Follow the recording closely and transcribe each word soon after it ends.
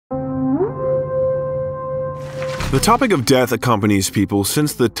The topic of death accompanies people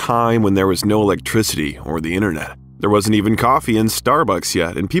since the time when there was no electricity or the internet. There wasn't even coffee in Starbucks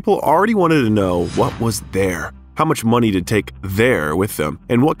yet, and people already wanted to know what was there, how much money to take there with them,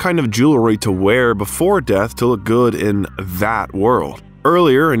 and what kind of jewelry to wear before death to look good in that world.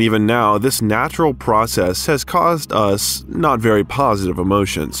 Earlier, and even now, this natural process has caused us not very positive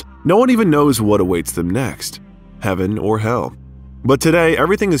emotions. No one even knows what awaits them next, heaven or hell. But today,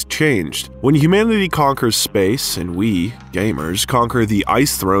 everything has changed. When humanity conquers space, and we, gamers, conquer the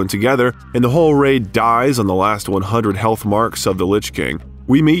Ice Throne together, and the whole raid dies on the last 100 health marks of the Lich King,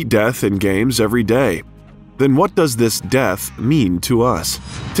 we meet death in games every day. Then what does this death mean to us?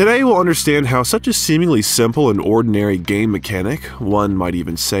 Today we'll understand how such a seemingly simple and ordinary game mechanic, one might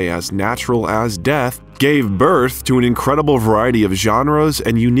even say as natural as death, gave birth to an incredible variety of genres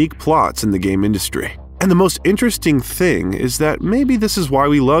and unique plots in the game industry. And the most interesting thing is that maybe this is why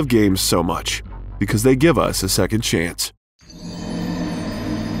we love games so much, because they give us a second chance.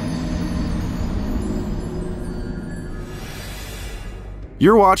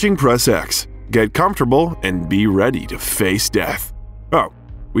 You're watching PressX. Get comfortable and be ready to face death. Oh,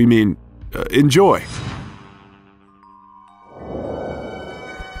 we mean, enjoy.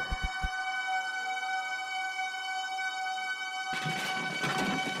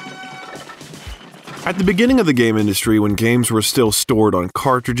 At the beginning of the game industry, when games were still stored on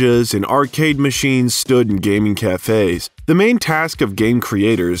cartridges and arcade machines stood in gaming cafes, the main task of game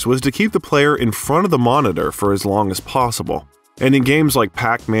creators was to keep the player in front of the monitor for as long as possible. And in games like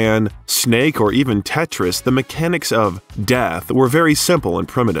Pac-Man, Snake, or even Tetris, the mechanics of death were very simple and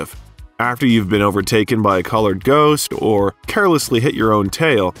primitive. After you've been overtaken by a colored ghost or carelessly hit your own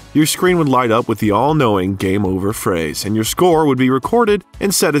tail, your screen would light up with the all-knowing game over phrase, and your score would be recorded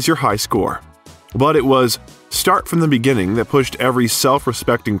and set as your high score. But it was start from the beginning that pushed every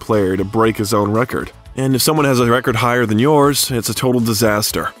self-respecting player to break his own record. And if someone has a record higher than yours, it's a total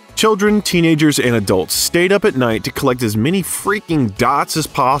disaster. Children, teenagers, and adults stayed up at night to collect as many freaking dots as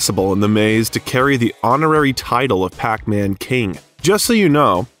possible in the maze to carry the honorary title of Pac-Man King. Just so you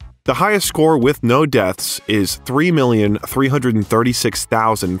know, the highest score with no deaths is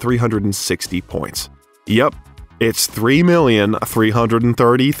 3,336,360 points. Yep. It's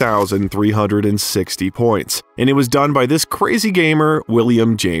 3,330,360 points, and it was done by this crazy gamer,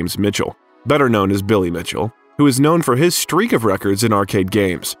 William James Mitchell, better known as Billy Mitchell, who is known for his streak of records in arcade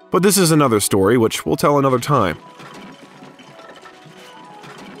games. But this is another story, which we'll tell another time.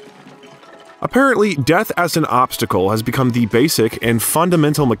 Apparently, death as an obstacle has become the basic and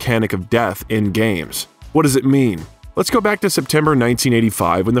fundamental mechanic of death in games. What does it mean? Let's go back to September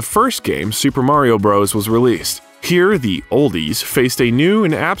 1985 when the first game, Super Mario Bros., was released. Here, the oldies faced a new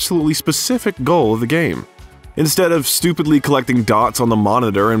and absolutely specific goal of the game. Instead of stupidly collecting dots on the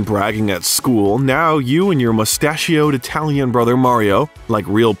monitor and bragging at school, now you and your mustachioed Italian brother Mario, like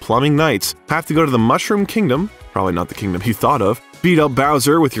real plumbing knights, have to go to the Mushroom Kingdom, probably not the kingdom you thought of, beat up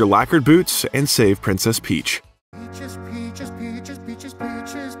Bowser with your lacquered boots, and save Princess Peach. Peaches, peaches, peaches, peaches,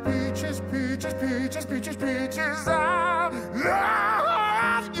 peaches, peaches, peaches, peaches, peaches, peaches, I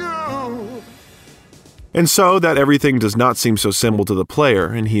love you. And so that everything does not seem so simple to the player,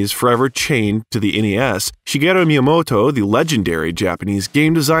 and he is forever chained to the NES, Shigeru Miyamoto, the legendary Japanese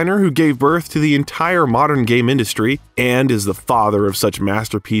game designer who gave birth to the entire modern game industry and is the father of such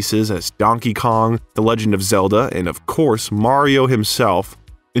masterpieces as Donkey Kong, The Legend of Zelda, and of course Mario himself,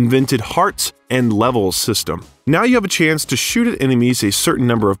 invented Hearts and Levels system. Now you have a chance to shoot at enemies a certain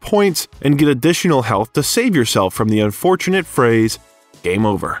number of points and get additional health to save yourself from the unfortunate phrase, game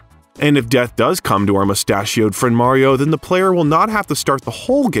over. And if death does come to our mustachioed friend Mario, then the player will not have to start the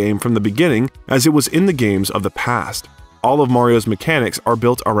whole game from the beginning as it was in the games of the past. All of Mario's mechanics are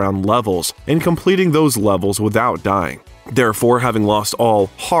built around levels, and completing those levels without dying. Therefore, having lost all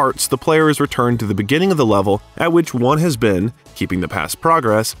hearts, the player is returned to the beginning of the level at which one has been, keeping the past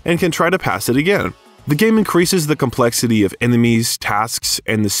progress, and can try to pass it again. The game increases the complexity of enemies, tasks,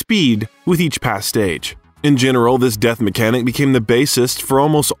 and the speed with each past stage. In general, this death mechanic became the basis for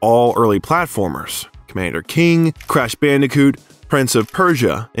almost all early platformers, Commander King, Crash Bandicoot, Prince of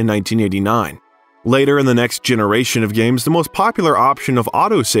Persia in 1989. Later in the next generation of games, the most popular option of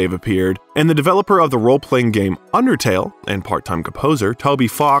autosave appeared, and the developer of the role-playing game Undertale and part-time composer Toby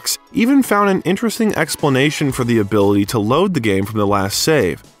Fox even found an interesting explanation for the ability to load the game from the last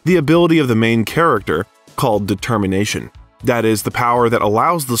save, the ability of the main character called determination. That is, the power that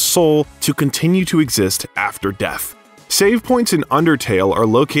allows the soul to continue to exist after death. Save points in Undertale are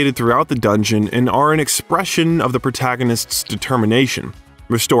located throughout the dungeon and are an expression of the protagonist's determination,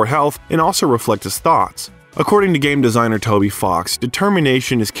 restore health, and also reflect his thoughts. According to game designer Toby Fox,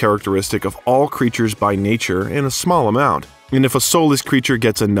 determination is characteristic of all creatures by nature in a small amount, and if a soulless creature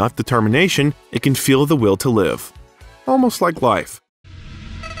gets enough determination, it can feel the will to live. Almost like life.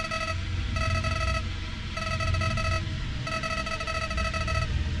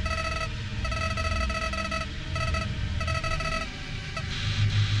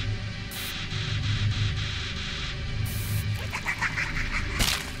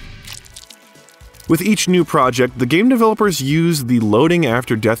 With each new project, the game developers use the loading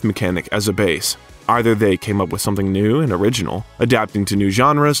after death mechanic as a base. Either they came up with something new and original, adapting to new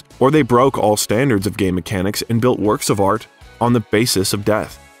genres, or they broke all standards of game mechanics and built works of art on the basis of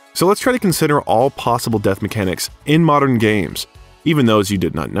death. So let's try to consider all possible death mechanics in modern games, even those you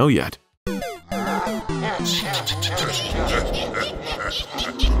did not know yet.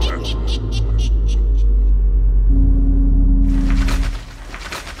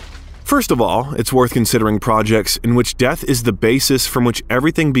 First of all, it's worth considering projects in which death is the basis from which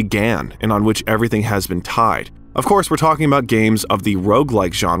everything began and on which everything has been tied. Of course, we're talking about games of the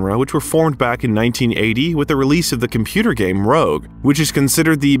roguelike genre, which were formed back in 1980 with the release of the computer game Rogue, which is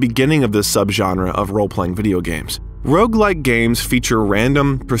considered the beginning of this subgenre of role-playing video games. Roguelike games feature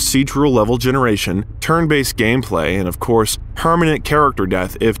random, procedural level generation, turn-based gameplay, and of course, permanent character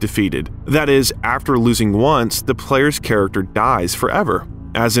death if defeated. That is, after losing once, the player's character dies forever,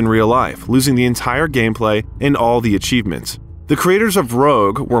 as in real life, losing the entire gameplay and all the achievements. The creators of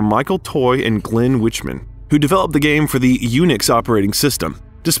Rogue were Michael Toy and Glenn Wichman, who developed the game for the Unix operating system.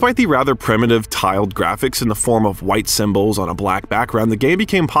 Despite the rather primitive tiled graphics in the form of white symbols on a black background, the game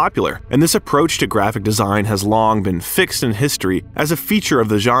became popular, and this approach to graphic design has long been fixed in history as a feature of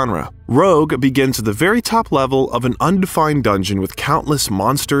the genre. Rogue begins at the very top level of an undefined dungeon with countless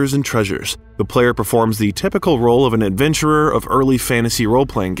monsters and treasures. The player performs the typical role of an adventurer of early fantasy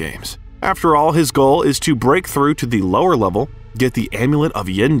role-playing games. After all, his goal is to break through to the lower level, get the Amulet of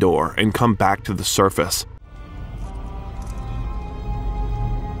Yendor, and come back to the surface.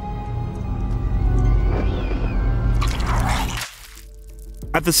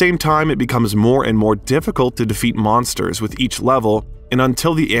 At the same time, it becomes more and more difficult to defeat monsters with each level, and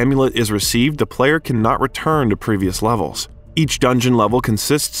until the amulet is received, the player cannot return to previous levels. Each dungeon level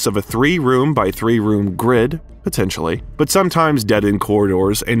consists of a 3-room by 3-room grid, potentially, but sometimes dead-end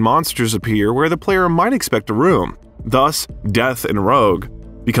corridors and monsters appear where the player might expect a room. Thus, death in Rogue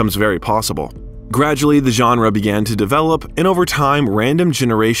becomes very possible. Gradually, the genre began to develop, and over time, random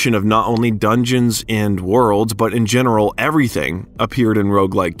generation of not only dungeons and worlds, but in general everything, appeared in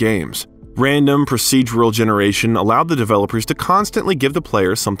roguelike games. Random procedural generation allowed the developers to constantly give the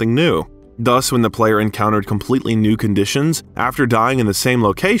player something new. Thus, when the player encountered completely new conditions after dying in the same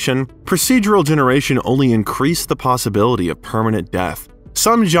location, procedural generation only increased the possibility of permanent death.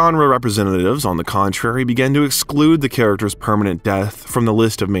 Some genre representatives, on the contrary, began to exclude the character's permanent death from the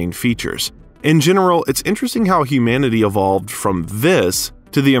list of main features. In general, it's interesting how humanity evolved from this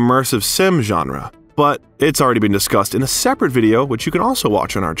to the immersive sim genre, but it's already been discussed in a separate video which you can also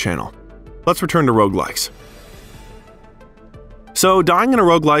watch on our channel. Let's return to roguelikes. So, dying in a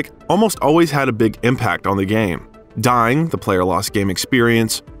roguelike almost always had a big impact on the game. Dying, the player lost game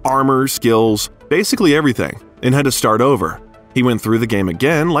experience, armor, skills, basically everything, and had to start over. He went through the game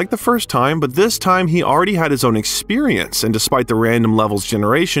again, like the first time, but this time he already had his own experience, and despite the random levels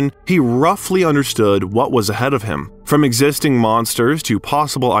generation, he roughly understood what was ahead of him, from existing monsters to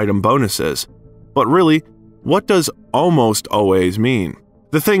possible item bonuses. But really, what does almost always mean?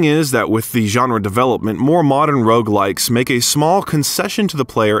 The thing is that with the genre development, more modern roguelikes make a small concession to the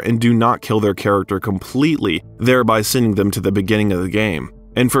player and do not kill their character completely, thereby sending them to the beginning of the game.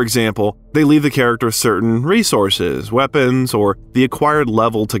 And for example, they leave the character certain resources, weapons, or the acquired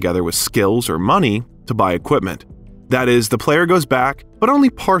level together with skills or money to buy equipment. That is, the player goes back, but only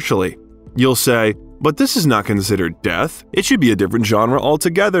partially. You'll say, but this is not considered death. It should be a different genre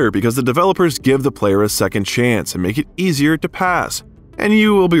altogether because the developers give the player a second chance and make it easier to pass. And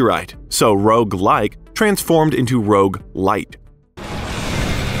you will be right. So roguelike transformed into roguelite.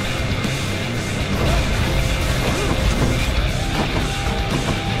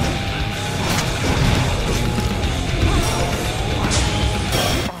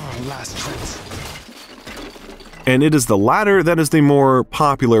 And it is the latter that is the more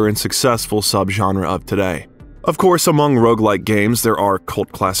popular and successful subgenre of today. Of course, among roguelike games, there are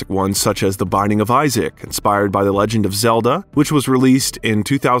cult classic ones such as The Binding of Isaac, inspired by The Legend of Zelda, which was released in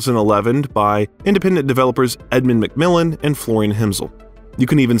 2011 by independent developers Edmund McMillan and Florian Himsel. You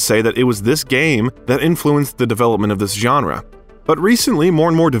can even say that it was this game that influenced the development of this genre. But recently, more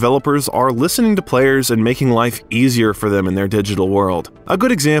and more developers are listening to players and making life easier for them in their digital world. A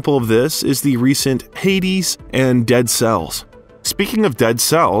good example of this is the recent Hades and Dead Cells. Speaking of Dead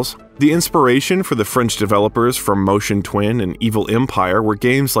Cells, the inspiration for the French developers from Motion Twin and Evil Empire were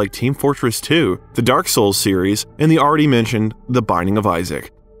games like Team Fortress 2, the Dark Souls series, and the already mentioned The Binding of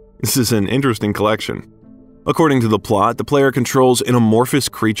Isaac. This is an interesting collection. According to the plot, the player controls an amorphous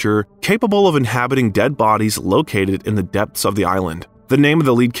creature capable of inhabiting dead bodies located in the depths of the island. The name of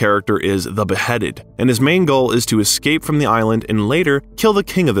the lead character is the Beheaded, and his main goal is to escape from the island and later kill the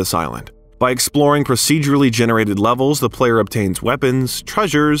king of this island. By exploring procedurally generated levels, the player obtains weapons,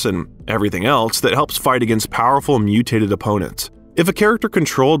 treasures, and everything else that helps fight against powerful mutated opponents. If a character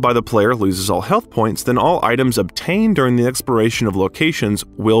controlled by the player loses all health points, then all items obtained during the exploration of locations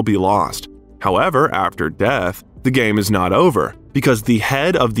will be lost. However, after death, the game is not over, because the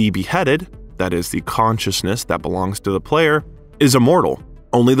head of the Beheaded, that is the consciousness that belongs to the player, is immortal.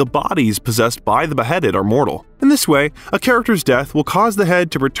 Only the bodies possessed by the Beheaded are mortal. In this way, a character's death will cause the head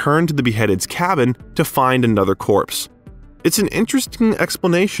to return to the Beheaded's cabin to find another corpse. It's an interesting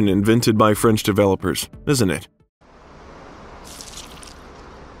explanation invented by French developers, isn't it?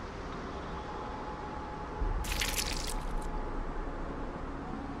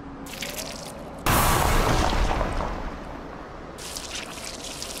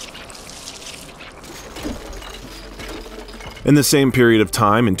 In the same period of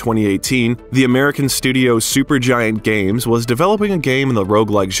time, in 2018, the American studio Supergiant Games was developing a game in the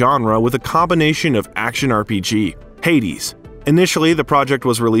roguelike genre with a combination of action RPG, Hades. Initially, the project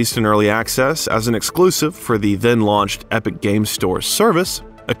was released in early access as an exclusive for the then-launched Epic Games Store service,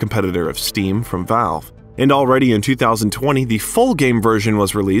 a competitor of Steam from Valve. And already in 2020, the full game version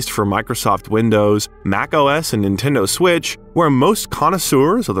was released for Microsoft Windows, Mac OS, and Nintendo Switch, where most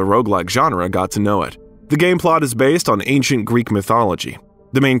connoisseurs of the roguelike genre got to know it. The game plot is based on ancient Greek mythology.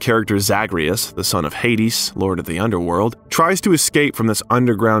 The main character Zagreus, the son of Hades, lord of the underworld, tries to escape from this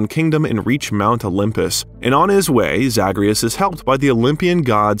underground kingdom and reach Mount Olympus, and on his way, Zagreus is helped by the Olympian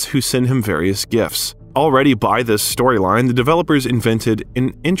gods who send him various gifts. Already by this storyline, the developers invented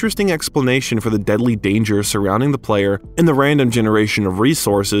an interesting explanation for the deadly danger surrounding the player and the random generation of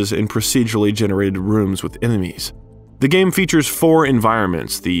resources in procedurally generated rooms with enemies. The game features 4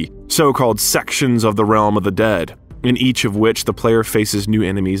 environments, the so-called sections of the realm of the dead, in each of which the player faces new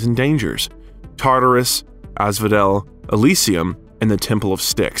enemies and dangers: Tartarus, Asphodel, Elysium, and the Temple of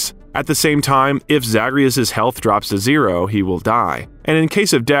Styx. At the same time, if Zagreus' health drops to 0, he will die, and in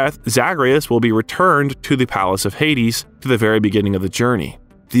case of death, Zagreus will be returned to the Palace of Hades to the very beginning of the journey.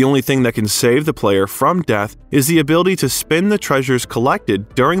 The only thing that can save the player from death is the ability to spend the treasures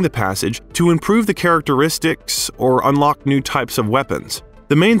collected during the passage to improve the characteristics or unlock new types of weapons.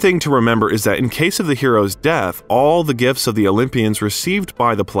 The main thing to remember is that in case of the hero's death, all the gifts of the Olympians received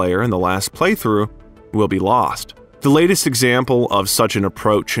by the player in the last playthrough will be lost. The latest example of such an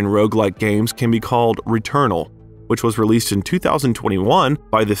approach in roguelike games can be called Returnal, which was released in 2021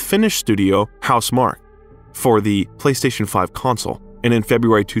 by the Finnish studio Housemarque for the PlayStation 5 console. And in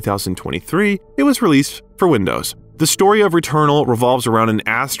February 2023, it was released for Windows. The story of Returnal revolves around an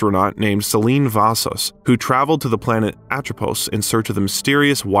astronaut named Celine Vassos, who traveled to the planet Atropos in search of the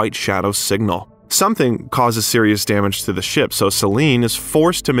mysterious white shadow signal. Something causes serious damage to the ship, so Celine is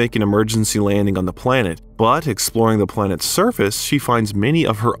forced to make an emergency landing on the planet. But exploring the planet's surface, she finds many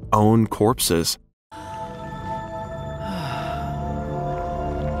of her own corpses.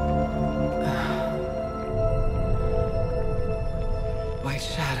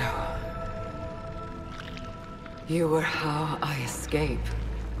 You were how I escaped.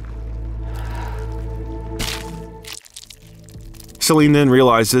 Celine then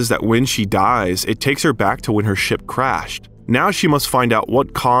realizes that when she dies, it takes her back to when her ship crashed. Now she must find out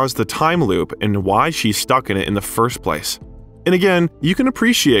what caused the time loop and why she's stuck in it in the first place. And again, you can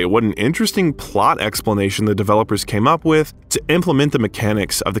appreciate what an interesting plot explanation the developers came up with to implement the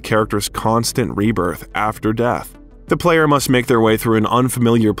mechanics of the character's constant rebirth after death. The player must make their way through an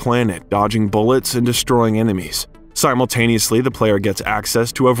unfamiliar planet, dodging bullets and destroying enemies. Simultaneously, the player gets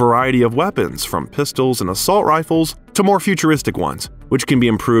access to a variety of weapons, from pistols and assault rifles to more futuristic ones, which can be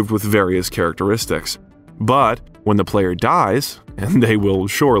improved with various characteristics. But when the player dies, and they will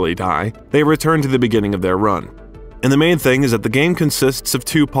surely die, they return to the beginning of their run. And the main thing is that the game consists of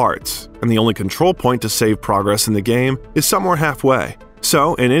 2 parts, and the only control point to save progress in the game is somewhere halfway.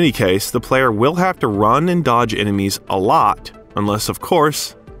 So, in any case, the player will have to run and dodge enemies a lot, unless, of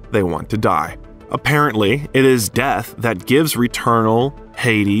course, they want to die. Apparently, it is death that gives Returnal,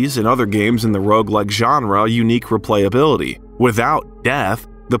 Hades, and other games in the roguelike genre unique replayability. Without death,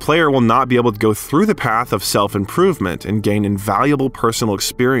 The player will not be able to go through the path of self-improvement and gain invaluable personal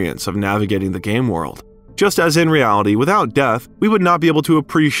experience of navigating the game world. Just as in reality, without death, we would not be able to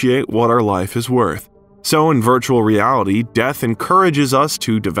appreciate what our life is worth. So in virtual reality, death encourages us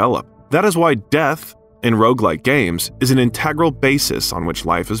to develop. That is why death, in roguelike games, is an integral basis on which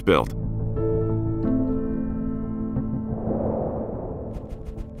life is built.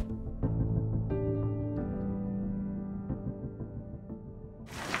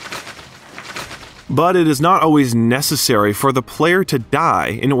 But it is not always necessary for the player to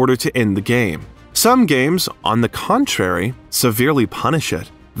die in order to end the game. Some games, on the contrary, severely punish it.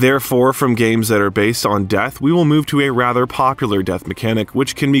 Therefore, from games that are based on death, we will move to a rather popular death mechanic,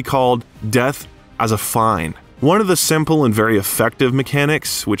 which can be called death as a fine. One of the simple and very effective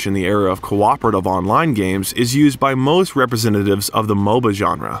mechanics, which in the era of cooperative online games is used by most representatives of the MOBA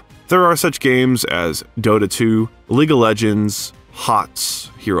genre. There are such games as Dota 2, League of Legends, HOTS,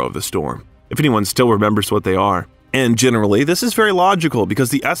 Hero of the Storm, if anyone still remembers what they are. And generally, this is very logical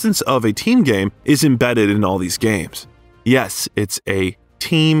because the essence of a team game is embedded in all these games. Yes, it's a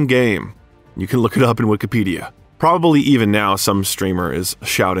team game. You can look it up in Wikipedia. Probably even now some streamer is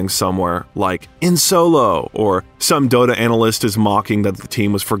shouting somewhere like, "in solo," or some Dota analyst is mocking that the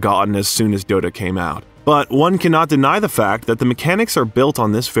team was forgotten as soon as Dota came out. But one cannot deny the fact that the mechanics are built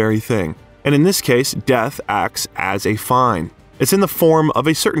on this very thing. And in this case, death acts as a fine. It's in the form of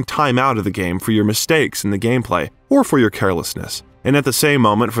a certain time out of the game for your mistakes in the gameplay, or for your carelessness. And at the same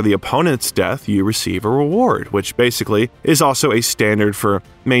moment, for the opponent's death, you receive a reward, which basically is also a standard for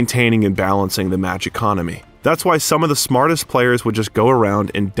maintaining and balancing the match economy. That's why some of the smartest players would just go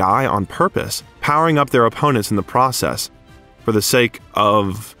around and die on purpose, powering up their opponents in the process, for the sake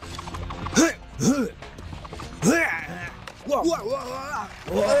of...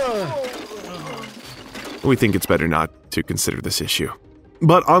 We think it's better not to consider this issue.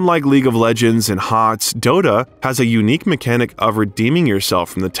 But unlike League of Legends and HOTS, Dota has a unique mechanic of redeeming yourself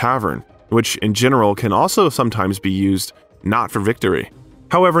from the tavern, which in general can also sometimes be used not for victory.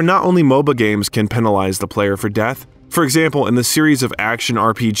 However, not only MOBA games can penalize the player for death. For example, in the series of action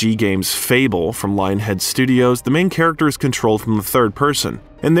RPG games Fable from Lionhead Studios, the main character is controlled from the third person,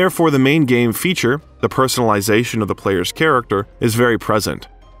 and therefore the main game feature, the personalization of the player's character, is very present.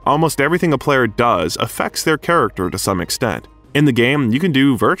 Almost everything a player does affects their character to some extent. In the game, you can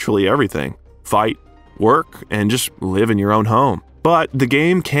do virtually everything. Fight, work, and just live in your own home. But the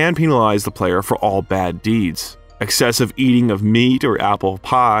game can penalize the player for all bad deeds. Excessive eating of meat or apple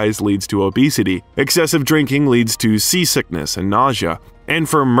pies leads to obesity. Excessive drinking leads to seasickness and nausea. And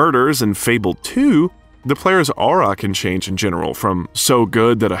for murders in Fable 2, the player's aura can change in general, from so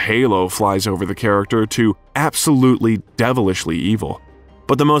good that a halo flies over the character to absolutely devilishly evil.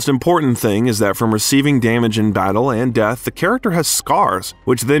 But the most important thing is that from receiving damage in battle and death, the character has scars,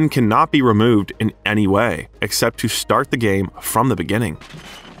 which then cannot be removed in any way, except to start the game from the beginning.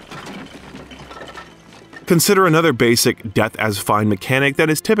 Consider another basic death as fine mechanic that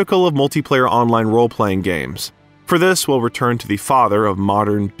is typical of multiplayer online role-playing games. For this, we'll return to the father of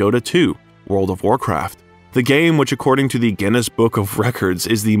modern Dota 2, World of Warcraft. The game, which according to the Guinness Book of Records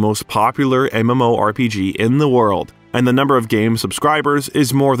is the most popular MMORPG in the world, and the number of game subscribers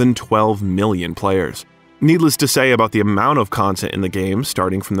is more than 12 million players. Needless to say about the amount of content in the game,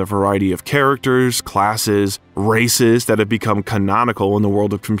 starting from the variety of characters, classes, races that have become canonical in the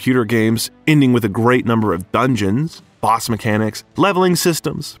world of computer games, ending with a great number of dungeons, boss mechanics, leveling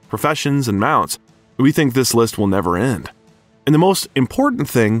systems, professions, and mounts. We think this list will never end. And the most important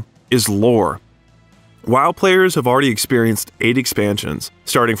thing is lore. WoW players have already experienced 8 expansions,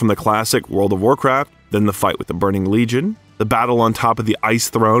 starting from the classic World of Warcraft, then the fight with the Burning Legion, the battle on top of the Ice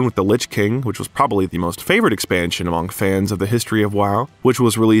Throne with the Lich King, which was probably the most favorite expansion among fans of the history of WoW, which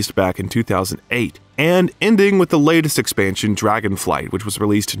was released back in 2008, and ending with the latest expansion, Dragonflight, which was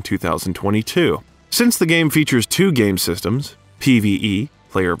released in 2022. Since the game features 2 game systems, PvE,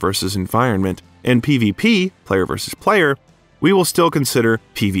 player versus environment, and PvP, player versus player, we will still consider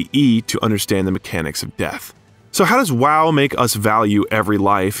PvE to understand the mechanics of death. So how does WoW make us value every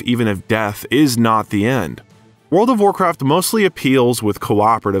life even if death is not the end? World of Warcraft mostly appeals with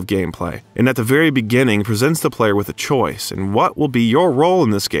cooperative gameplay, and at the very beginning presents the player with a choice in what will be your role in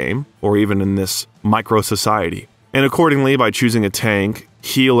this game, or even in this micro-society. And accordingly, by choosing a tank,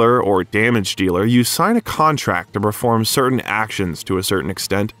 healer, or damage dealer, you sign a contract to perform certain actions to a certain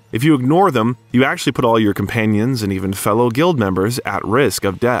extent. If you ignore them, you actually put all your companions and even fellow guild members at risk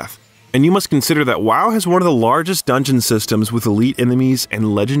of death. And you must consider that WoW has one of the largest dungeon systems with elite enemies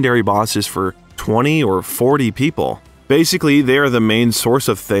and legendary bosses for 20 or 40 people. Basically, they are the main source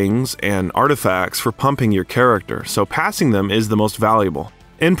of things and artifacts for pumping your character, so passing them is the most valuable.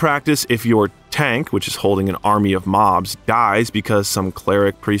 In practice, if your tank, which is holding an army of mobs, dies because some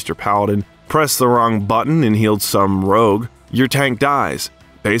cleric, priest, or paladin pressed the wrong button and healed some rogue, your tank dies.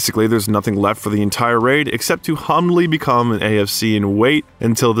 Basically, there's nothing left for the entire raid except to humbly become an AFC and wait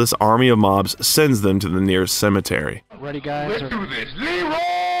until this army of mobs sends them to the nearest cemetery. Ready, guys? Let's do this. Leroy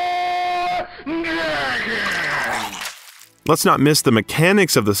Dragon! Let's not miss the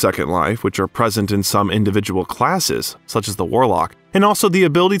mechanics of the Second Life, which are present in some individual classes, such as the Warlock, and also the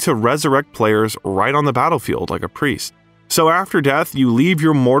ability to resurrect players right on the battlefield like a priest. So after death, you leave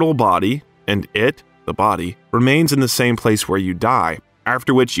your mortal body, and it, the body, remains in the same place where you die,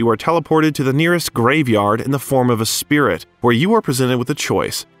 after which you are teleported to the nearest graveyard in the form of a spirit, where you are presented with a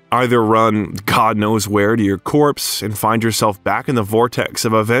choice. Either run God knows where to your corpse and find yourself back in the vortex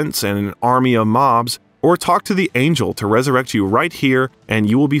of events and an army of mobs, or talk to the angel to resurrect you right here and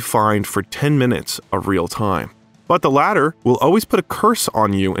you will be fined for 10 minutes of real time. But the latter will always put a curse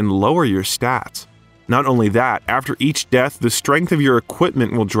on you and lower your stats. Not only that, after each death, the strength of your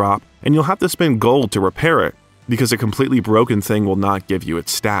equipment will drop and you'll have to spend gold to repair it, because a completely broken thing will not give you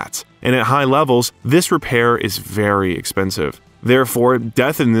its stats. And at high levels, this repair is very expensive. Therefore,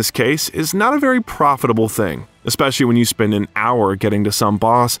 death in this case is not a very profitable thing, especially when you spend an hour getting to some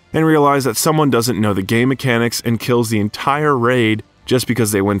boss and realize that someone doesn't know the game mechanics and kills the entire raid just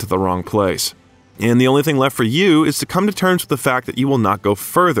because they went to the wrong place. And the only thing left for you is to come to terms with the fact that you will not go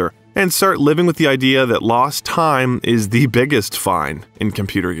further and start living with the idea that lost time is the biggest fine in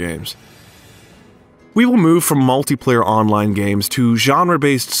computer games. We will move from multiplayer online games to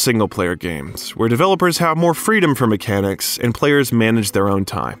genre-based single-player games, where developers have more freedom for mechanics and players manage their own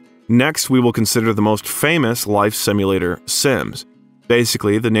time. Next, we will consider the most famous life simulator, Sims.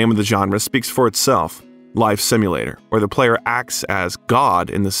 Basically, the name of the genre speaks for itself, life simulator, where the player acts as God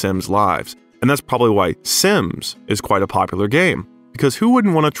in the Sims' lives. And that's probably why Sims is quite a popular game, because who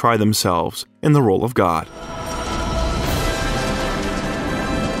wouldn't want to try themselves in the role of God?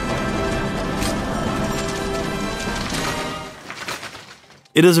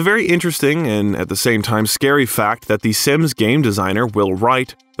 It is a very interesting and at the same time scary fact that the Sims game designer Will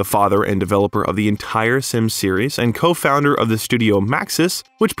Wright, the father and developer of the entire Sims series and co-founder of the studio Maxis,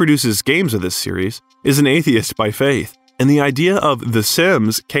 which produces games of this series, is an atheist by faith. And the idea of The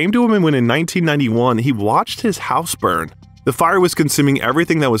Sims came to him when in 1991 he watched his house burn. The fire was consuming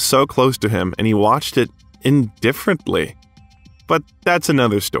everything that was so close to him and he watched it indifferently. But that's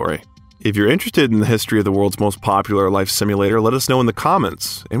another story. If you're interested in the history of the world's most popular life simulator, let us know in the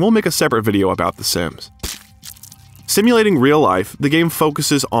comments, and we'll make a separate video about The Sims. Simulating real life, the game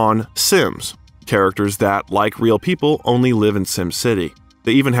focuses on Sims, characters that, like real people, only live in Sim City.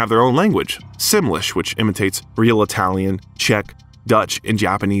 They even have their own language, Simlish, which imitates real Italian, Czech, Dutch, and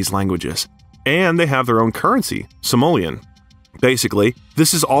Japanese languages. And they have their own currency, Simoleon. Basically,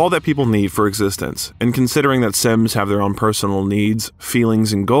 this is all that people need for existence, and considering that Sims have their own personal needs,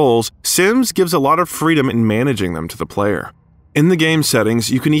 feelings, and goals, Sims gives a lot of freedom in managing them to the player. In the game settings,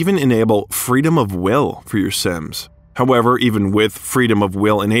 you can even enable freedom of will for your Sims. However, even with freedom of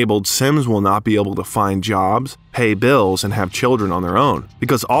will enabled, Sims will not be able to find jobs, pay bills, and have children on their own,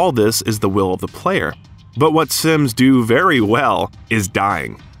 because all this is the will of the player. But what Sims do very well is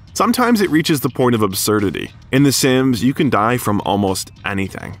dying. Sometimes it reaches the point of absurdity. In The Sims, you can die from almost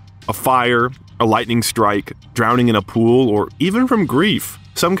anything. A fire, a lightning strike, drowning in a pool, or even from grief.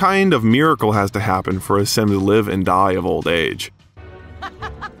 Some kind of miracle has to happen for a Sim to live and die of old age.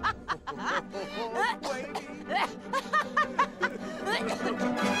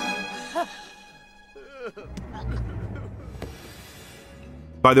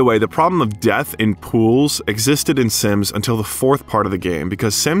 By the way, the problem of death in pools existed in Sims until the fourth part of the game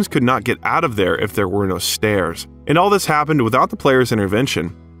because Sims could not get out of there if there were no stairs. And all this happened without the player's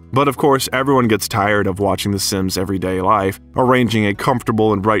intervention. But of course, everyone gets tired of watching the Sims' everyday life, arranging a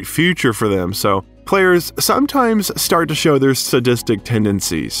comfortable and bright future for them, so players sometimes start to show their sadistic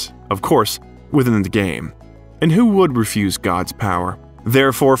tendencies, of course, within the game. And who would refuse God's power?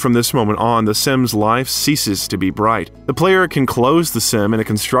 Therefore, from this moment on, the Sim's life ceases to be bright. The player can close the Sim in a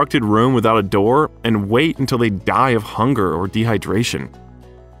constructed room without a door and wait until they die of hunger or dehydration.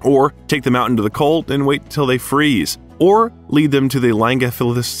 Or take them out into the cold and wait until they freeze. Or lead them to the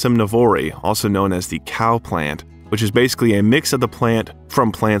Langophilus simnivori, also known as the cow plant, which is basically a mix of the plant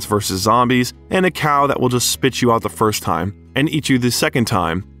from Plants vs. Zombies and a cow that will just spit you out the first time and eat you the second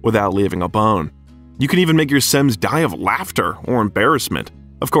time without leaving a bone. You can even make your Sims die of laughter or embarrassment.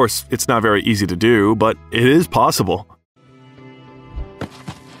 Of course, it's not very easy to do, but it is possible.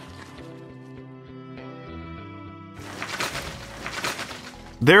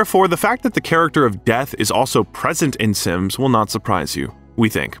 Therefore, the fact that the character of death is also present in Sims will not surprise you. we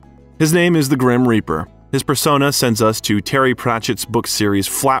think. His name is the Grim Reaper. His persona sends us to Terry Pratchett's book series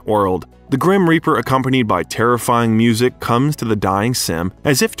Flat World. The Grim Reaper, accompanied by terrifying music, comes to the dying sim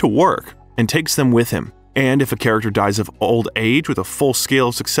as if to work and takes them with him. And if a character dies of old age with a full scale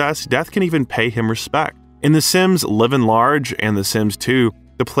of success, death can even pay him respect. In The Sims Live and Large and The Sims 2,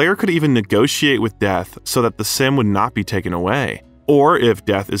 the player could even negotiate with death so that the sim would not be taken away. Or if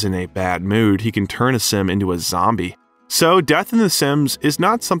death is in a bad mood, he can turn a sim into a zombie. So death in The Sims is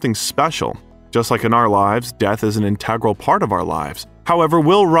not something special. Just like in our lives, death is an integral part of our lives. However,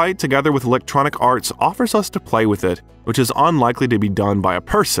 Will Wright, together with Electronic Arts, offers us to play with it, which is unlikely to be done by a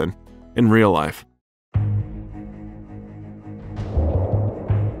person in real life.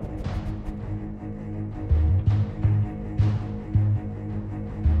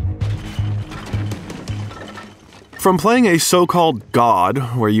 From playing a so-called god,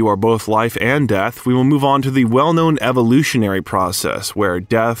 where you are both life and death, we will move on to the well-known evolutionary process, where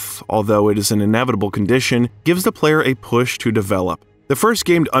death, although it is an inevitable condition, gives the player a push to develop. The first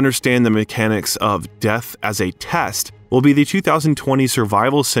game to understand the mechanics of death as a test will be the 2020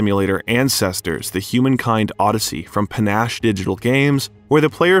 survival simulator Ancestors: The Humankind Odyssey from Panache Digital Games, where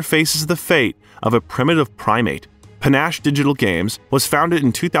the player faces the fate of a primitive primate. Panache Digital Games was founded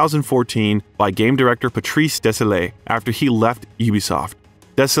in 2014 by game director Patrice Désilets after he left Ubisoft.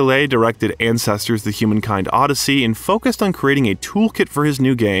 Désilets directed Ancestors: The Humankind Odyssey and focused on creating a toolkit for his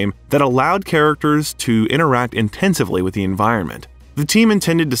new game that allowed characters to interact intensively with the environment. The team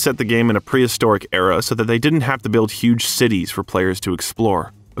intended to set the game in a prehistoric era so that they didn't have to build huge cities for players to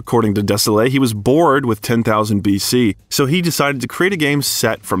explore. According to Désilets, he was bored with 10,000 BC, so he decided to create a game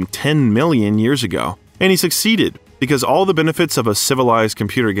set from 10 million years ago. And he succeeded, because all the benefits of a civilized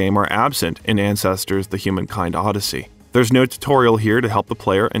computer game are absent in Ancestors: The Humankind Odyssey. There's no tutorial here to help the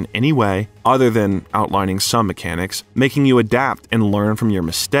player in any way other than outlining some mechanics, making you adapt and learn from your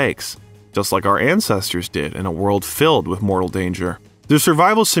mistakes, just like our ancestors did in a world filled with mortal danger. The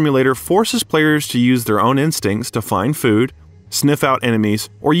survival simulator forces players to use their own instincts to find food, sniff out enemies,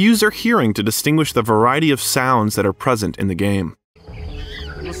 or use their hearing to distinguish the variety of sounds that are present in the game.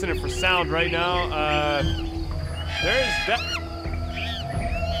 I'm listening for sound right now. There's that.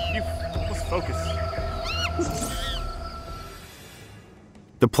 Let's focus.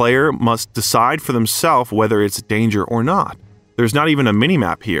 The player must decide for themselves whether it's danger or not. There's not even a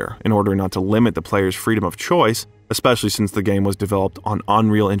minimap here in order not to limit the player's freedom of choice, especially since the game was developed on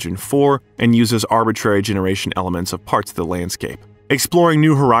Unreal Engine 4 and uses arbitrary generation elements of parts of the landscape. Exploring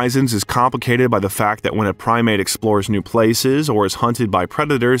new horizons is complicated by the fact that when a primate explores new places or is hunted by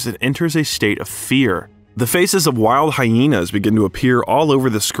predators, it enters a state of fear. The faces of wild hyenas begin to appear all over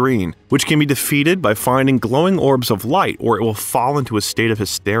the screen, which can be defeated by finding glowing orbs of light, or it will fall into a state of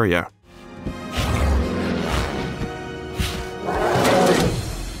hysteria.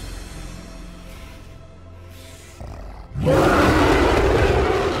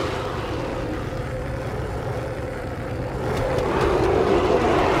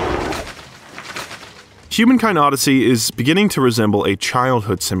 Humankind Odyssey is beginning to resemble a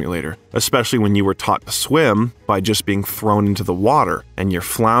childhood simulator, especially when you were taught to swim by just being thrown into the water, and you're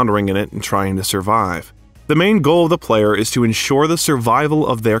floundering in it and trying to survive. The main goal of the player is to ensure the survival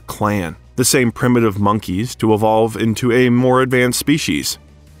of their clan, the same primitive monkeys to evolve into a more advanced species.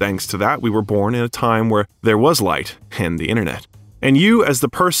 Thanks to that, we were born in a time where there was light and the internet. And you, as the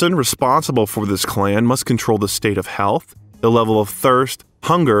person responsible for this clan, must control the state of health, the level of thirst,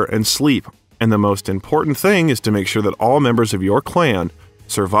 hunger, and sleep. And the most important thing is to make sure that all members of your clan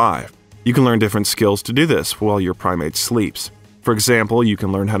survive. You can learn different skills to do this while your primate sleeps. For example, you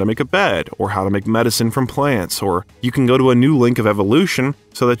can learn how to make a bed, or how to make medicine from plants, or you can go to a new link of evolution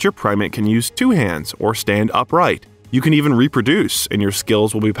so that your primate can use two hands or stand upright. You can even reproduce, and your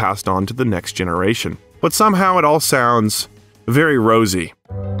skills will be passed on to the next generation. But somehow it all sounds very rosy.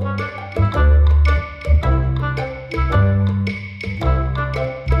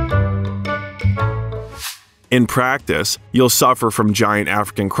 In practice, you'll suffer from giant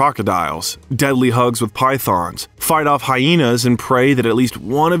African crocodiles, deadly hugs with pythons, fight off hyenas, and pray that at least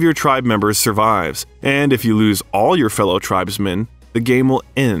one of your tribe members survives. And if you lose all your fellow tribesmen, the game will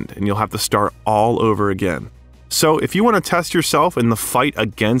end and you'll have to start all over again. So if you want to test yourself in the fight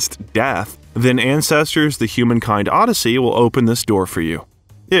against death, then Ancestors: The Humankind Odyssey will open this door for you,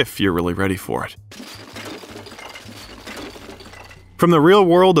 if you're really ready for it. From the real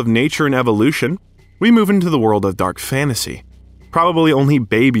world of nature and evolution, we move into the world of dark fantasy. Probably only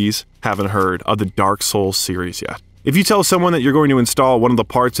babies haven't heard of the Dark Souls series yet. If you tell someone that you're going to install one of the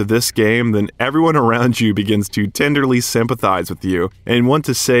parts of this game, then everyone around you begins to tenderly sympathize with you and want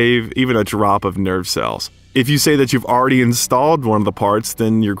to save even a drop of nerve cells. If you say that you've already installed one of the parts,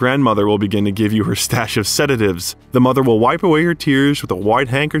 then your grandmother will begin to give you her stash of sedatives. The mother will wipe away her tears with a white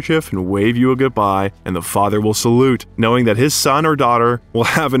handkerchief and wave you a goodbye, and the father will salute, knowing that his son or daughter will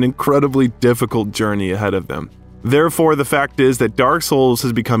have an incredibly difficult journey ahead of them. Therefore, the fact is that Dark Souls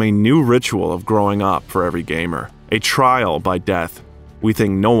has become a new ritual of growing up for every gamer, a trial by death. We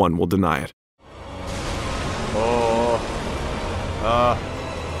think no one will deny it.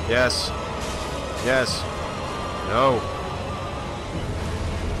 Yes. Yes. No.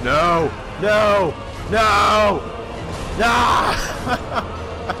 No. No. No. No.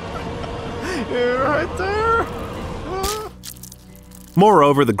 You're right there.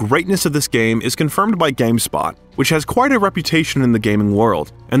 Moreover, the greatness of this game is confirmed by GameSpot, which has quite a reputation in the gaming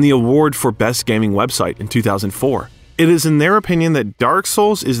world, and the award for Best Gaming Website in 2004. It is in their opinion that Dark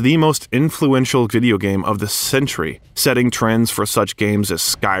Souls is the most influential video game of the century, setting trends for such games as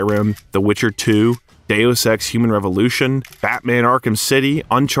Skyrim, The Witcher 2, Deus Ex Human Revolution, Batman Arkham City,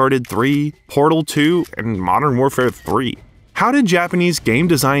 Uncharted 3, Portal 2, and Modern Warfare 3. How did Japanese game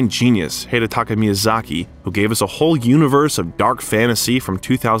design genius Hidetaka Miyazaki, who gave us a whole universe of dark fantasy from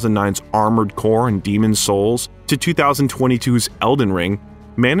 2009's Armored Core and Demon's Souls to 2022's Elden Ring,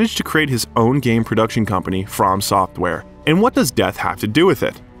 managed to create his own game production company, From Software? And what does death have to do with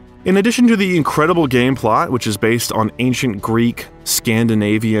it? In addition to the incredible game plot, which is based on ancient Greek,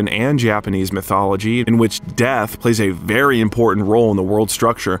 Scandinavian, and Japanese mythology, in which death plays a very important role in the world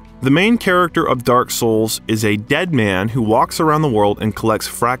structure, the main character of Dark Souls is a dead man who walks around the world and collects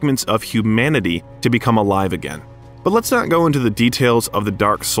fragments of humanity to become alive again. But let's not go into the details of the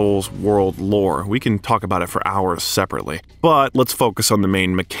Dark Souls world lore, we can talk about it for hours separately. But let's focus on the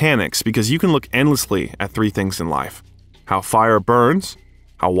main mechanics, because you can look endlessly at three things in life: how fire burns,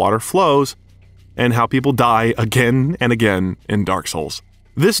 how water flows, and how people die again and again in Dark Souls.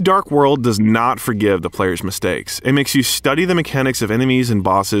 This dark world does not forgive the player's mistakes. It makes you study the mechanics of enemies and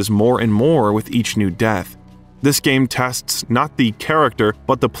bosses more and more with each new death. This game tests not the character,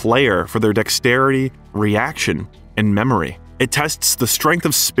 but the player for their dexterity, reaction, and memory. It tests the strength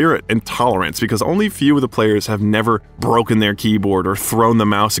of spirit and tolerance, because only few of the players have never broken their keyboard or thrown the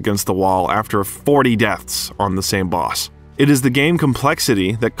mouse against the wall after 40 deaths on the same boss. It is the game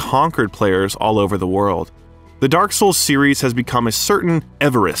complexity that conquered players all over the world. The Dark Souls series has become a certain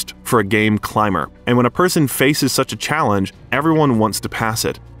Everest for a game climber, and when a person faces such a challenge, everyone wants to pass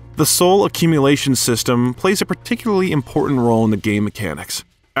it. The soul accumulation system plays a particularly important role in the game mechanics.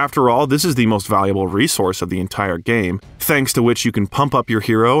 After all, this is the most valuable resource of the entire game, thanks to which you can pump up your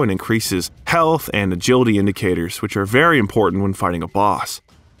hero and increase his health and agility indicators, which are very important when fighting a boss.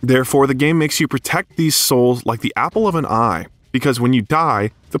 Therefore, the game makes you protect these souls like the apple of an eye, because when you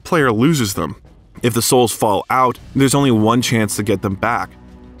die, the player loses them. If the souls fall out, there's only one chance to get them back,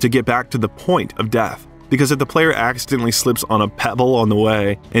 to get back to the point of death. Because if the player accidentally slips on a pebble on the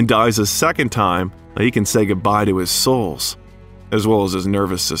way and dies a second time, he can say goodbye to his souls, as well as his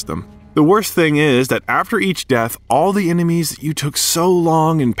nervous system. The worst thing is that after each death, all the enemies that you took so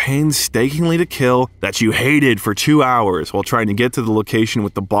long and painstakingly to kill that you hated for 2 hours while trying to get to the location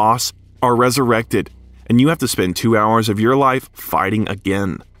with the boss are resurrected, and you have to spend 2 hours of your life fighting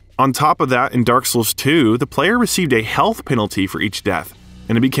again. On top of that, in Dark Souls 2, the player received a health penalty for each death,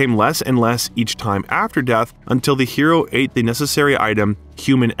 and it became less and less each time after death until the hero ate the necessary item,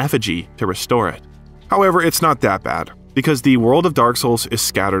 Human Effigy, to restore it. However, it's not that bad, because the world of Dark Souls is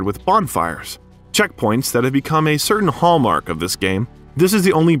scattered with bonfires, checkpoints that have become a certain hallmark of this game. This is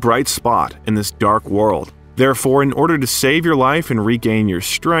the only bright spot in this dark world. Therefore, in order to save your life and regain your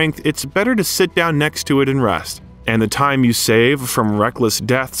strength, it's better to sit down next to it and rest, and the time you save from reckless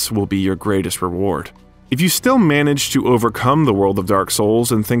deaths will be your greatest reward. If you still manage to overcome the world of Dark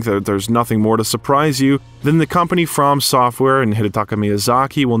Souls and think that there's nothing more to surprise you, then the company From Software and Hidetaka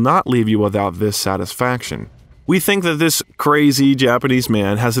Miyazaki will not leave you without this satisfaction. We think that this crazy Japanese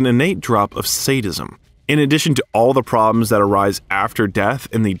man has an innate drop of sadism. In addition to all the problems that arise after death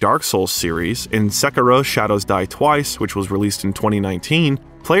in the Dark Souls series, in Sekiro Shadows Die Twice, which was released in 2019,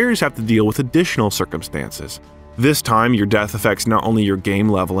 players have to deal with additional circumstances. This time, your death affects not only your game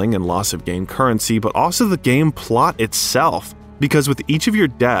leveling and loss of game currency, but also the game plot itself. Because with each of your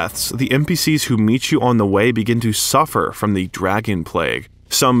deaths, the NPCs who meet you on the way begin to suffer from the Dragon Plague,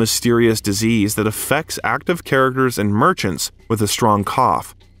 some mysterious disease that affects active characters and merchants with a strong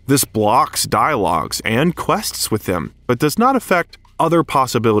cough. This blocks dialogues and quests with them, but does not affect other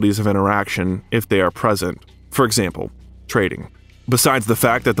possibilities of interaction if they are present. For example, trading. Besides the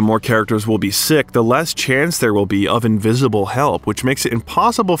fact that the more characters will be sick, the less chance there will be of invisible help, which makes it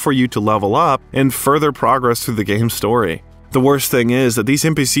impossible for you to level up and further progress through the game's story. The worst thing is that these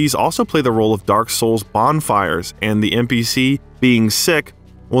NPCs also play the role of Dark Souls bonfires, and the NPC, being sick,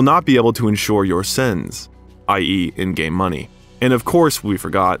 will not be able to ensure your sins, i.e. in-game money. And of course, we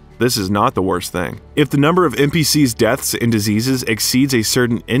forgot, this is not the worst thing. If the number of NPCs' deaths and diseases exceeds a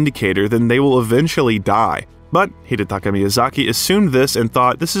certain indicator, then they will eventually die. But Hidetaka Miyazaki assumed this and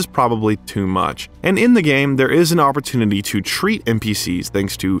thought this is probably too much. And in the game, there is an opportunity to treat NPCs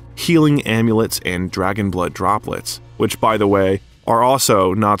thanks to healing amulets and dragon blood droplets, which, by the way, are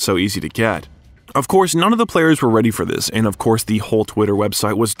also not so easy to get. Of course, none of the players were ready for this, and of course the whole Twitter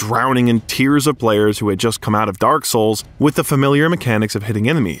website was drowning in tears of players who had just come out of Dark Souls with the familiar mechanics of hitting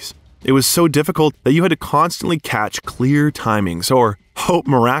enemies. It was so difficult that you had to constantly catch clear timings, or hope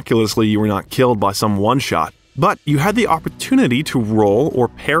miraculously you were not killed by some one-shot. But you had the opportunity to roll or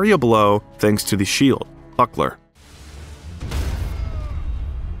parry a blow thanks to the shield, Buckler.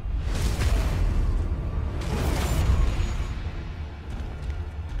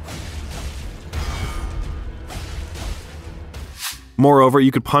 Moreover,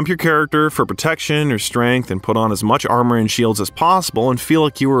 you could pump your character for protection or strength and put on as much armor and shields as possible and feel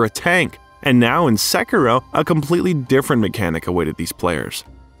like you were a tank. And now in Sekiro, a completely different mechanic awaited these players.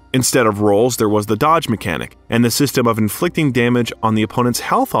 Instead of rolls, there was the dodge mechanic, and the system of inflicting damage on the opponent's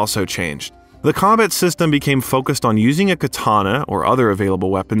health also changed. The combat system became focused on using a katana or other available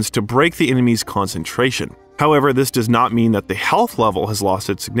weapons to break the enemy's concentration. However, this does not mean that the health level has lost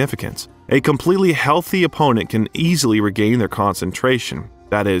its significance. A completely healthy opponent can easily regain their concentration.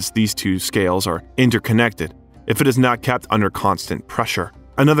 That is, these two scales are interconnected, if it is not kept under constant pressure.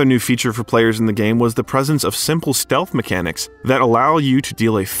 Another new feature for players in the game was the presence of simple stealth mechanics that allow you to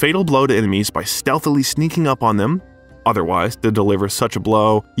deal a fatal blow to enemies by stealthily sneaking up on them. Otherwise, to deliver such a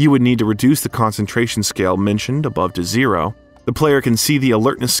blow, you would need to reduce the concentration scale mentioned above to 0. The player can see the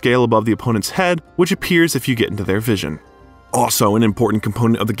alertness scale above the opponent's head, which appears if you get into their vision. Also, an important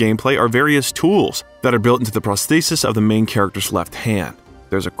component of the gameplay are various tools that are built into the prosthesis of the main character's left hand.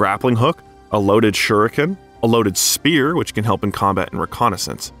 There's a grappling hook, a loaded shuriken, a loaded spear, which can help in combat and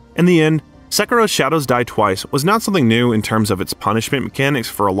reconnaissance. In the end, Sekiro's Shadows Die Twice was not something new in terms of its punishment mechanics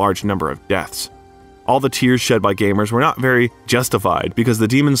for a large number of deaths. All the tears shed by gamers were not very justified because the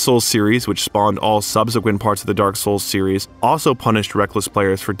Demon's Souls series, which spawned all subsequent parts of the Dark Souls series, also punished reckless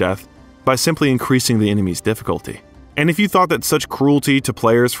players for death by simply increasing the enemy's difficulty. And if you thought that such cruelty to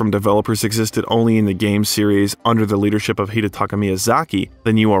players from developers existed only in the game series under the leadership of Hidetaka Miyazaki,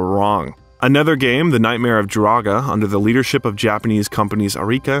 then you are wrong. Another game, The Nightmare of Draga, under the leadership of Japanese companies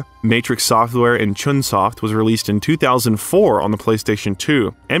Arika, Matrix Software, and Chunsoft, was released in 2004 on the PlayStation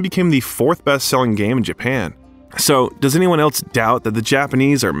 2 and became the 4th best-selling game in Japan. So, does anyone else doubt that the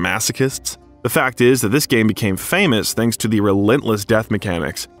Japanese are masochists? The fact is that this game became famous thanks to the relentless death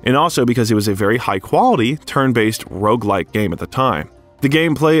mechanics, and also because it was a very high-quality, turn-based roguelike game at the time. The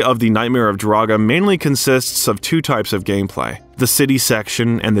gameplay of The Nightmare of Draga mainly consists of two types of gameplay, the city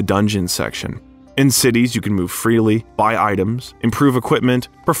section and the dungeon section. In cities, you can move freely, buy items, improve equipment,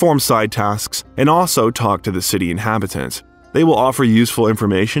 perform side tasks, and also talk to the city inhabitants. They will offer useful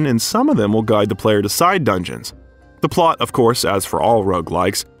information, and some of them will guide the player to side dungeons. The plot, of course, as for all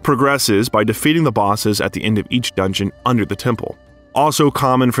roguelikes, progresses by defeating the bosses at the end of each dungeon under the temple. Also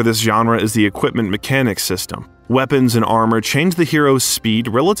common for this genre is the equipment mechanics system. Weapons and armor change the hero's speed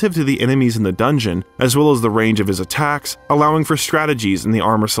relative to the enemies in the dungeon, as well as the range of his attacks, allowing for strategies in the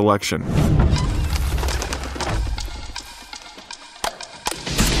armor selection.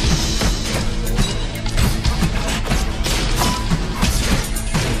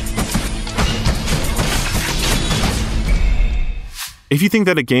 If you think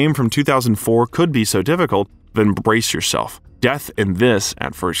that a game from 2004 could be so difficult, then brace yourself. Death in this,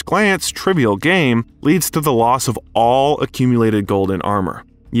 at first glance, trivial game leads to the loss of all accumulated gold and armor.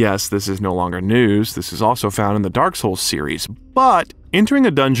 Yes, this is no longer news, this is also found in the Dark Souls series, but entering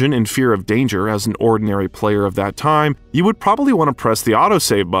a dungeon in fear of danger as an ordinary player of that time, you would probably want to press the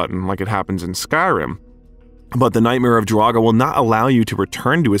autosave button like it happens in Skyrim. But the Nightmare of Draga will not allow you to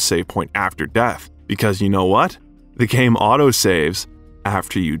return to a save point after death, because you know what? The game autosaves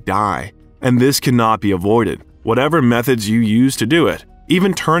after you die, and this cannot be avoided, whatever methods you use to do it.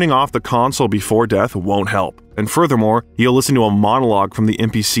 Even turning off the console before death won't help, and furthermore, you'll listen to a monologue from the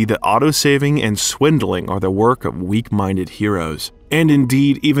NPC that autosaving and swindling are the work of weak-minded heroes. And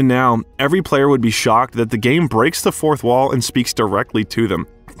indeed, even now, every player would be shocked that the game breaks the fourth wall and speaks directly to them,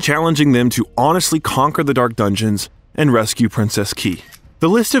 challenging them to honestly conquer the dark dungeons and rescue Princess Key. The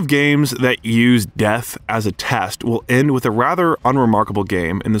list of games that use death as a test will end with a rather unremarkable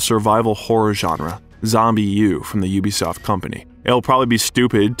game in the survival horror genre, Zombie U from the Ubisoft company. It'll probably be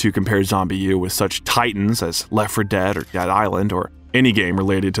stupid to compare Zombie U with such titans as Left 4 Dead or Dead Island or any game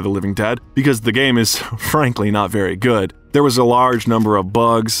related to the living dead, because the game is frankly not very good. There was a large number of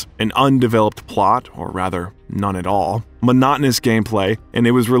bugs, an undeveloped plot, or rather, none at all, monotonous gameplay, and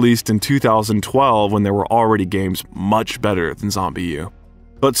it was released in 2012 when there were already games much better than Zombie U.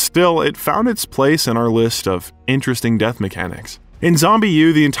 But still, it found its place in our list of interesting death mechanics. In Zombie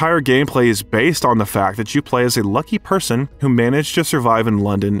U, the entire gameplay is based on the fact that you play as a lucky person who managed to survive in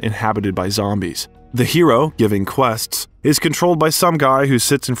London inhabited by zombies. The hero, giving quests, is controlled by some guy who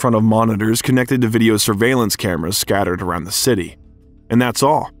sits in front of monitors connected to video surveillance cameras scattered around the city. And that's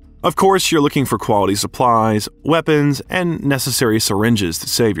all. Of course, you're looking for quality supplies, weapons, and necessary syringes to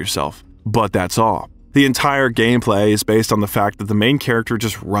save yourself. But that's all. The entire gameplay is based on the fact that the main character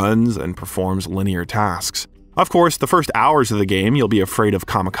just runs and performs linear tasks. Of course, the first hours of the game you'll be afraid of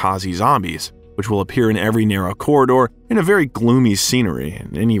kamikaze zombies, which will appear in every narrow corridor in a very gloomy scenery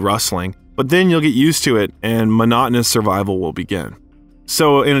and any rustling, but then you'll get used to it and monotonous survival will begin.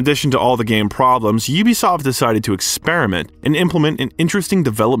 So in addition to all the game problems, Ubisoft decided to experiment and implement an interesting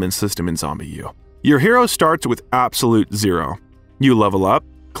development system in Zombie U. Your hero starts with absolute zero. You level up,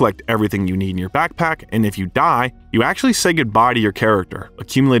 collect everything you need in your backpack, and if you die, you actually say goodbye to your character,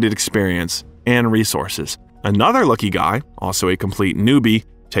 accumulated experience, and resources. Another lucky guy, also a complete newbie,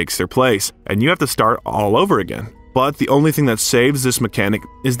 takes their place, and you have to start all over again. But the only thing that saves this mechanic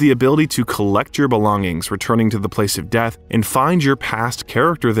is the ability to collect your belongings returning to the place of death and find your past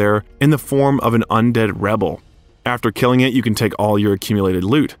character there in the form of an undead rebel. After killing it, you can take all your accumulated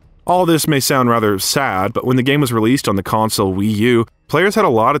loot. All this may sound rather sad, but when the game was released on the console Wii U, players had a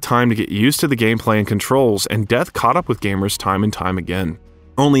lot of time to get used to the gameplay and controls, and death caught up with gamers time and time again.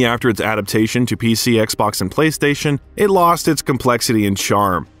 Only after its adaptation to PC, Xbox, and PlayStation, it lost its complexity and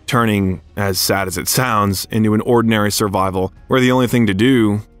charm, turning, as sad as it sounds, into an ordinary survival where the only thing to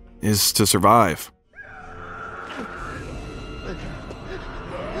do is to survive.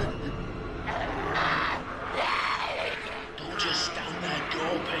 Don't just stand there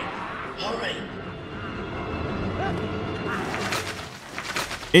gawping. Hurry!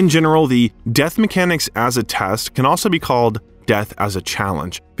 In general, the death mechanics as a test can also be called death as a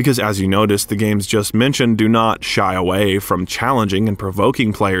challenge, because as you notice, the games just mentioned do not shy away from challenging and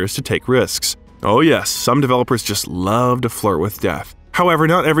provoking players to take risks. Oh yes, some developers just love to flirt with death. However,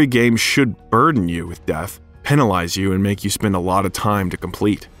 not every game should burden you with death, penalize you, and make you spend a lot of time to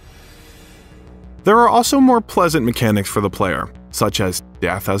complete. There are also more pleasant mechanics for the player, such as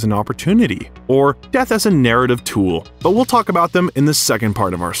death as an opportunity, or death as a narrative tool, but we'll talk about them in the second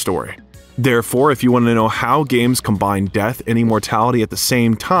part of our story. Therefore, if you want to know how games combine death and immortality at the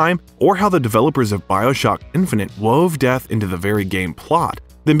same time, or how the developers of BioShock Infinite wove death into the very game plot,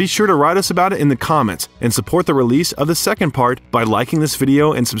 then be sure to write us about it in the comments and support the release of the second part by liking this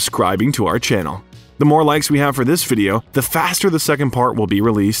video and subscribing to our channel. The more likes we have for this video, the faster the second part will be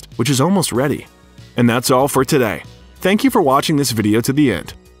released, which is almost ready. And that's all for today. Thank you for watching this video to the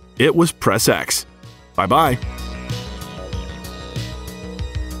end. It was PressX. Bye-bye.